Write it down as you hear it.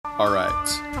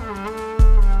Alright,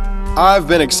 I've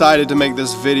been excited to make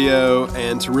this video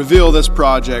and to reveal this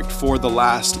project for the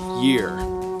last year.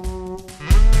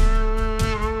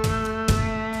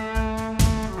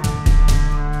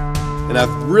 And I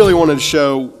really wanted to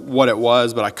show what it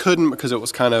was, but I couldn't because it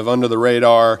was kind of under the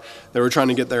radar. They were trying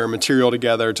to get their material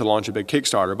together to launch a big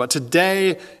Kickstarter. But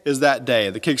today is that day.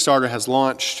 The Kickstarter has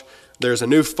launched. There's a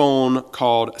new phone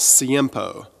called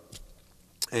Siempo.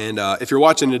 And if you're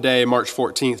watching today, March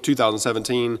 14th,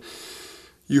 2017,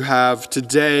 you have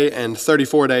today and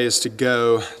 34 days to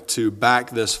go to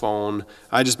back this phone.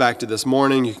 I just backed it this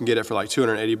morning. You can get it for like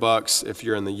 280 bucks if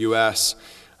you're in the US.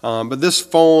 But this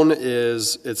phone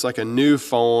it's like a new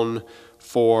phone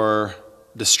for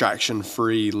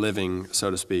distraction-free living,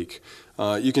 so to speak.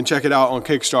 You can check it out on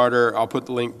Kickstarter. I'll put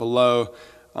the link below.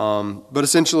 But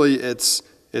essentially, it's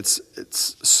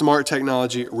smart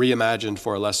technology reimagined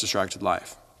for a less distracted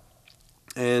life.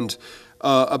 And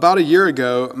about a year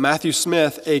ago, Matthew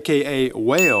Smith, aka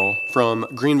Whale, from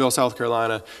Greenville, South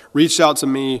Carolina, reached out to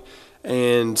me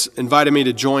and invited me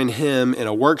to join him in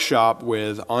a workshop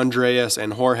with Andreas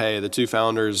and Jorge, the two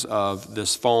founders of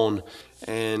this phone.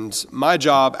 And my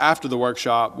job after the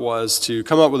workshop was to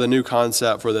come up with a new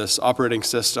concept for this operating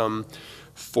system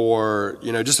for,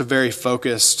 just a very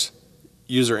focused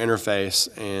user interface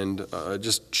and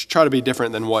just try to be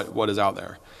different than what is out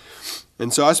there.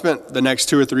 And so I spent the next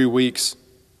 2 or 3 weeks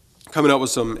coming up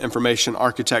with some information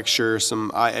architecture,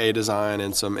 some IA design,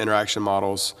 and some interaction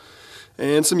models,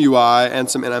 and some UI, and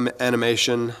some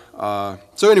animation.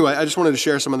 So anyway, I just wanted to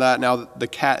share some of that. Now that the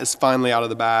cat is finally out of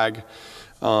the bag,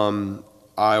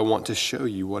 I want to show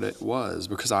you what it was,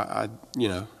 because I've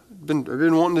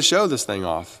been wanting to show this thing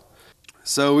off.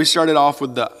 So we started off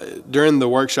with during the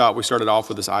workshop, we started off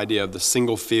with this idea of the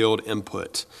single field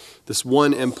input. This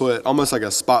one input, almost like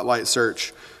a spotlight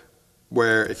search,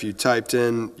 where if you typed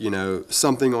in,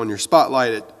 something on your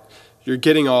spotlight, you're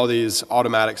getting all these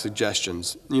automatic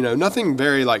suggestions. Nothing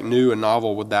very new and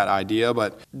novel with that idea,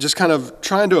 but just kind of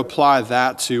trying to apply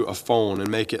that to a phone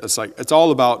and make it, it's all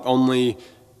about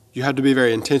you have to be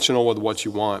very intentional with what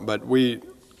you want, but we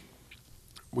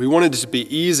wanted it to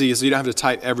be easy so you don't have to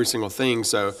type every single thing.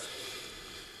 So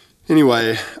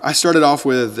anyway, I started off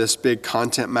with this big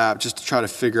content map just to try to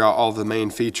figure out all the main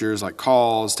features like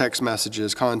calls, text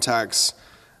messages, contacts,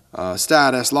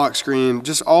 status, lock screen,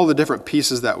 just all the different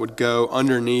pieces that would go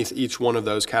underneath each one of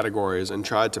those categories, and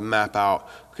tried to map out,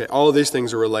 okay, all of these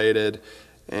things are related,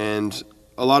 and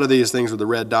a lot of these things with the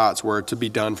red dots were to be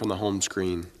done from the home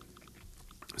screen.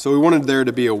 So we wanted there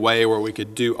to be a way where we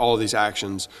could do all of these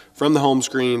actions from the home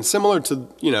screen, similar to,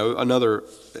 another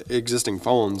existing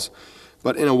phones,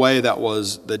 but in a way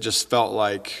that just felt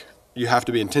like you have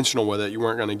to be intentional with it. You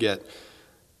weren't going to get,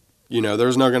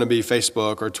 there's not going to be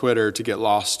Facebook or Twitter to get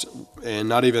lost, and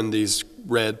not even these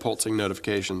red pulsing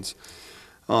notifications.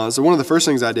 So one of the first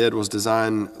things I did was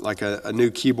design like a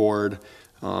new keyboard.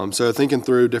 So thinking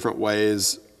through different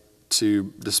ways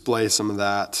to display some of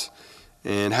that,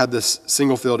 and had this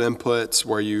single field inputs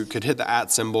where you could hit the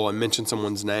 @ symbol and mention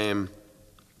someone's name.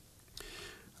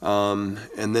 And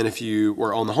then if you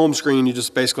were on the home screen, you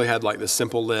just basically had like this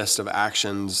simple list of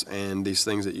actions and these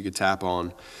things that you could tap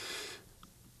on.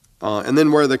 And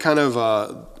then where the kind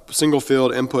of single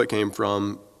field input came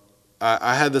from,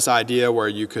 I had this idea where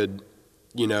you could,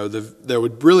 there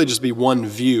would really just be one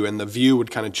view, and the view would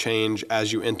kind of change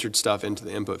as you entered stuff into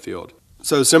the input field.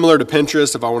 So similar to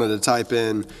Pinterest, if I wanted to type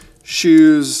in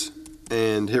shoes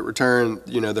and hit return,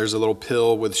 there's a little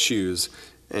pill with shoes.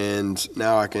 And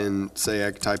now I can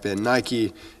type in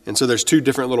Nike, and so there's 2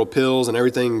 different little pills, and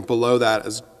everything below that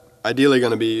is ideally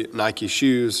going to be Nike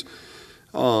shoes.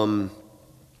 So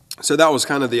that was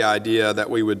kind of the idea, that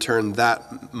we would turn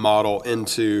that model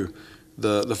into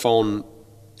the phone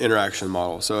interaction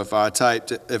model. So if I tap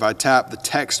the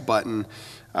text button,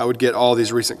 I would get all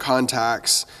these recent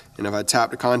contacts, and if I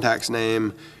tap the contact's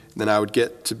name, then I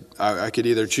could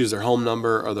either choose their home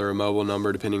number or their mobile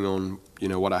number, depending on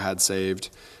what I had saved.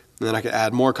 And then I could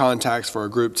add more contacts for a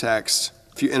group text.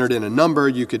 If you entered in a number,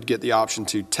 you could get the option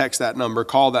to text that number,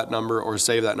 call that number, or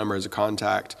save that number as a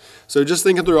contact. So just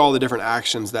thinking through all the different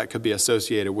actions that could be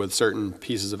associated with certain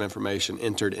pieces of information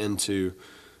entered into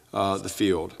the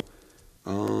field.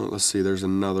 Let's see, there's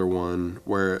another one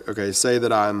where, say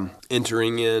that I'm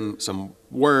entering in some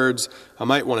words. I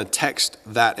might want to text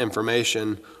that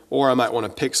information, or I might want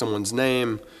to pick someone's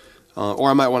name, or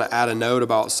I might want to add a note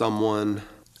about someone.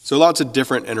 So lots of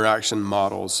different interaction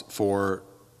models for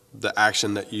the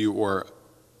action that you were,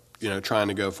 trying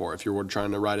to go for. If you were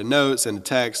trying to write a note, send a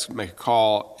text, make a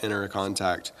call, enter a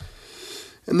contact.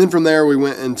 And then from there we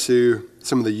went into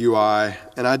some of the UI.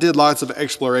 And I did lots of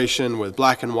exploration with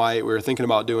black and white. We were thinking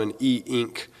about doing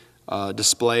e-ink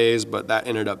displays, but that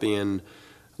ended up being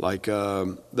like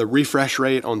the refresh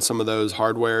rate on some of those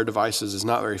hardware devices is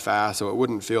not very fast, so it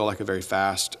wouldn't feel like a very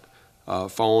fast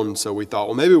phone. So we thought,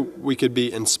 well, maybe we could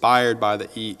be inspired by the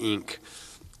e-ink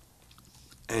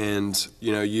and,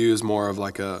 you know, use more of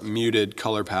like a muted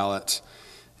color palette.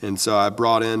 And so I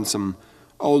brought in some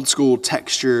old school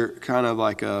texture, kind of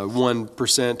like a 1%,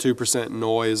 2%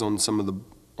 noise on some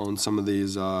of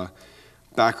these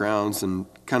backgrounds, and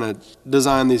kind of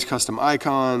designed these custom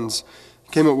icons.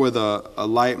 Came up with a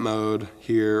light mode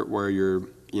here where you're,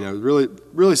 you know,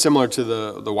 really similar to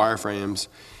the wireframes,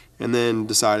 and then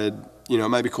decided, you know, it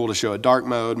might be cool to show a dark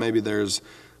mode. Maybe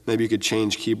you could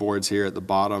change keyboards here at the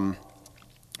bottom.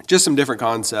 Just some different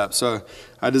concepts. So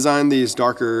I designed these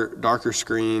darker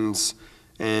screens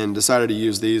and decided to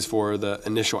use these for the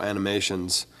initial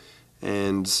animations.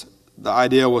 And the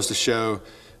idea was to show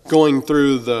going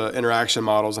through the interaction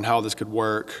models and how this could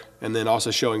work, and then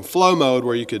also showing flow mode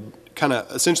where you could kind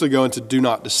of essentially go into do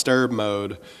not disturb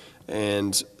mode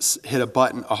and hit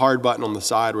a hard button on the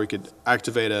side where you could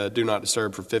activate a do not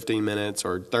disturb for 15 minutes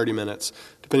or 30 minutes,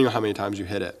 depending on how many times you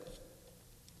hit it.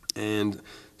 And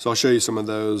so I'll show you some of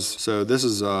those. So this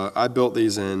is, I built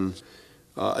these in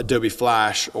Adobe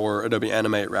Flash, or Adobe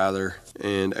Animate rather,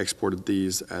 and exported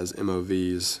these as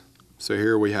MOVs. So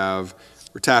here we're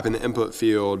tapping the input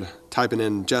field, typing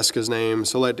in Jessica's name,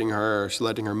 selecting her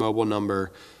mobile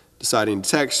number, deciding to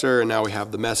text her, and now we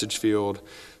have the message field.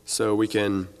 So we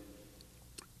can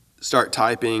start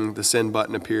typing. The send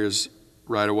button appears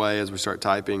right away as we start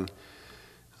typing.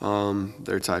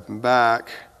 They're typing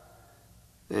back,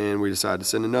 and we decide to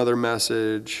send another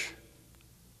message.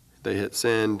 They hit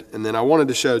send, and then I wanted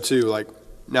to show too, like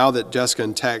now that Jessica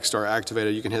and text are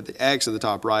activated, you can hit the X at the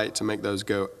top right to make those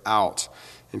go out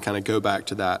and kind of go back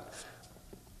to that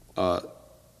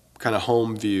kind of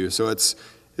home view. So it's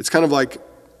kind of like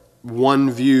one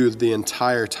view the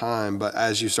entire time, but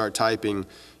as you start typing,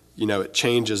 you know, it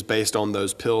changes based on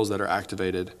those pills that are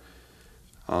activated.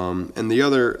 And the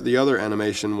other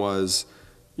animation was,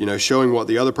 you know, showing what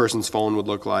the other person's phone would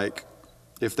look like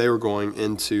if they were going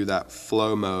into that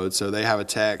flow mode. So they have a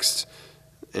text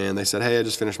and they said, hey, I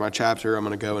just finished my chapter, I'm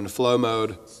going to go into flow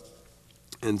mode.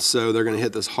 And so they're going to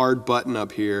hit this hard button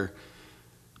up here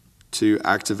to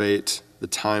activate the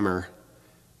timer.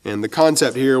 And the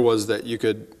concept here was that you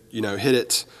could, you know, hit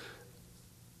it,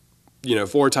 you know,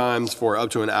 4 times for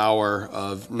up to an hour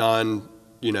of kind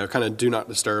of do not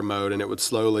disturb mode, and it would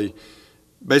slowly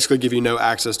basically give you no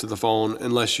access to the phone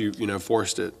unless you know,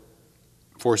 forced it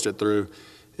through.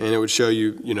 And it would show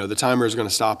you, you know, the timer is going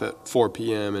to stop at 4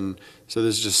 p.m. And so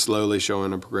this is just slowly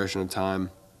showing a progression of time.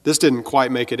 This didn't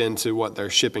quite make it into what they're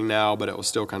shipping now, but it was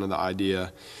still kind of the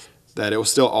idea that it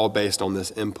was still all based on this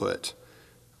input.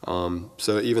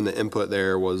 So even the input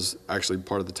there was actually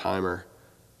part of the timer.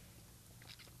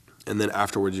 And then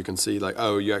afterwards you can see like,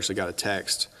 oh, you actually got a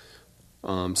text.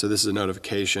 So this is a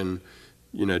notification,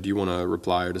 you know, do you want to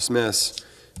reply or dismiss?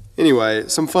 Anyway,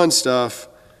 some fun stuff.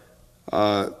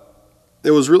 It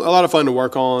was a lot of fun to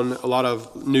work on, a lot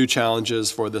of new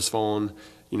challenges for this phone.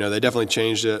 You know, they definitely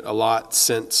changed it a lot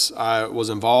since I was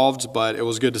involved, but it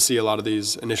was good to see a lot of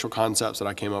these initial concepts that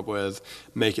I came up with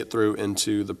make it through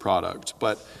into the product.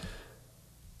 But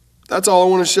that's all I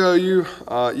want to show you.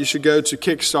 You should go to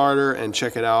Kickstarter and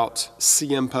check it out.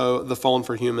 Siempo, the phone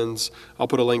for humans. I'll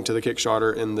put a link to the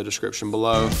Kickstarter in the description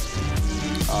below.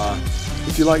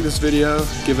 If you like this video,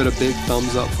 give it a big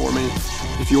thumbs up for me.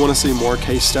 If you want to see more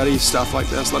case study stuff like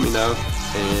this, let me know.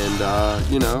 And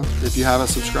you know, if you haven't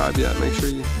subscribed yet, make sure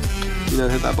you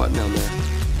hit that button down there.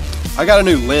 I got a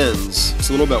new lens. It's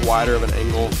a little bit wider of an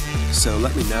angle, so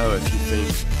let me know if you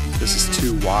think this is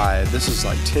too wide. This is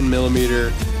like 10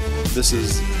 millimeter. This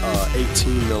is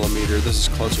 18 millimeter. This is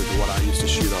closer to what I used to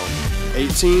shoot on.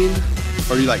 18,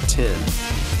 or do you like 10?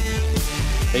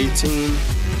 18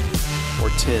 or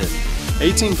 10?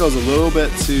 18 feels a little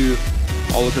bit too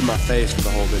all up in my face for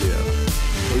the whole video.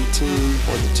 18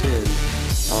 or the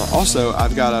 10. Also,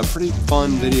 I've got a pretty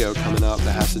fun video coming up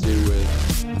that has to do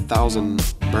with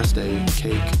 1,000 birthday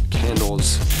cake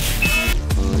candles.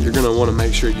 You're going to want to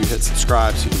make sure you hit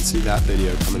subscribe so you can see that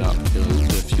video coming up in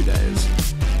a few days.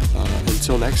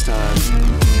 Until next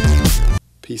time,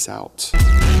 peace out.